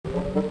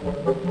For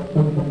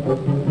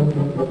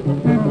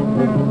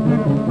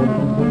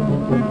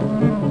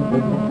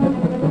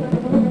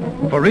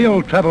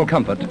real travel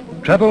comfort,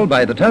 travel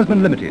by the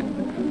Tasman Limited.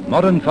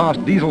 Modern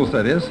fast diesel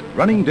service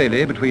running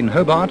daily between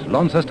Hobart,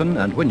 Launceston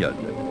and Wynyard.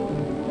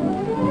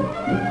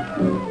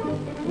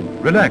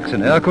 Relax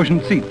in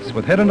air-cushioned seats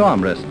with head and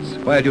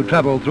armrests while you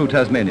travel through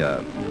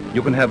Tasmania.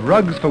 You can have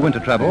rugs for winter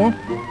travel.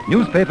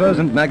 Newspapers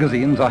and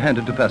magazines are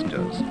handed to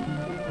passengers.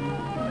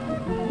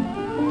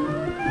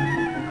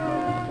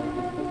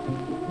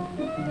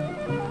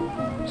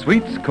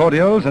 Sweets,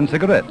 cordials and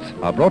cigarettes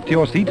are brought to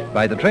your seat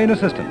by the train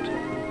assistant.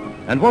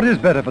 And what is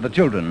better for the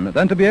children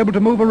than to be able to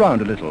move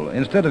around a little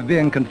instead of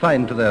being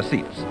confined to their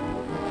seats?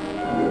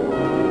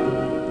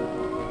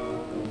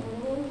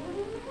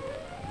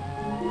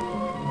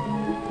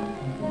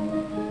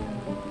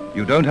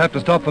 You don't have to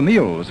stop for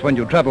meals when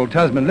you travel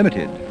Tasman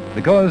Limited,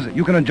 because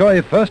you can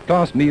enjoy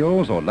first-class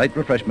meals or light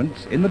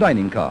refreshments in the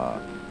dining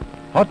car.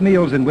 Hot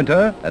meals in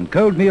winter and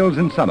cold meals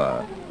in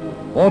summer.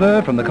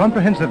 Order from the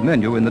comprehensive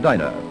menu in the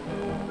diner.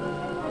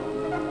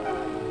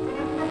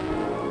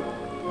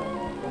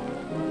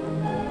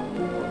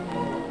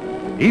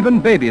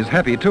 Even babies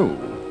happy too.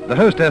 The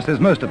hostess is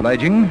most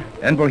obliging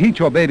and will heat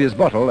your baby's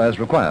bottle as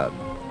required.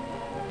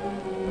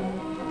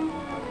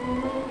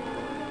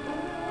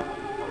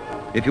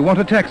 If you want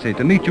a taxi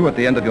to meet you at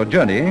the end of your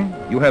journey,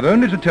 you have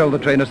only to tell the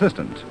train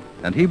assistant,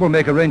 and he will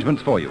make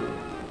arrangements for you.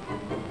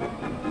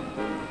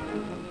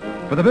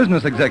 For the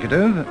business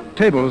executive,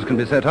 tables can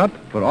be set up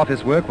for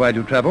office work while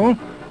you travel,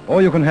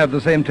 or you can have the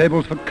same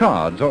tables for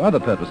cards or other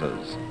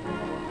purposes.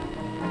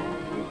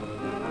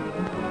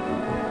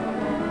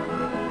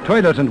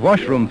 Toilet and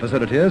washroom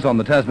facilities on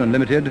the Tasman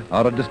Limited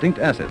are a distinct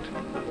asset.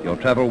 Your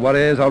travel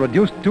worries are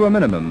reduced to a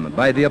minimum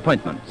by the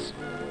appointments.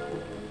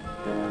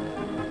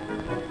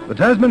 The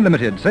Tasman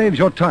Limited saves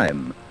your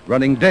time,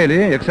 running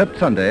daily except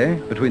Sunday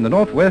between the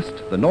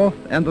northwest, the north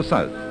and the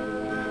south.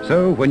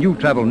 So when you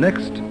travel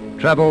next,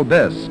 travel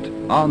best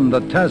on the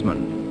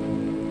Tasman.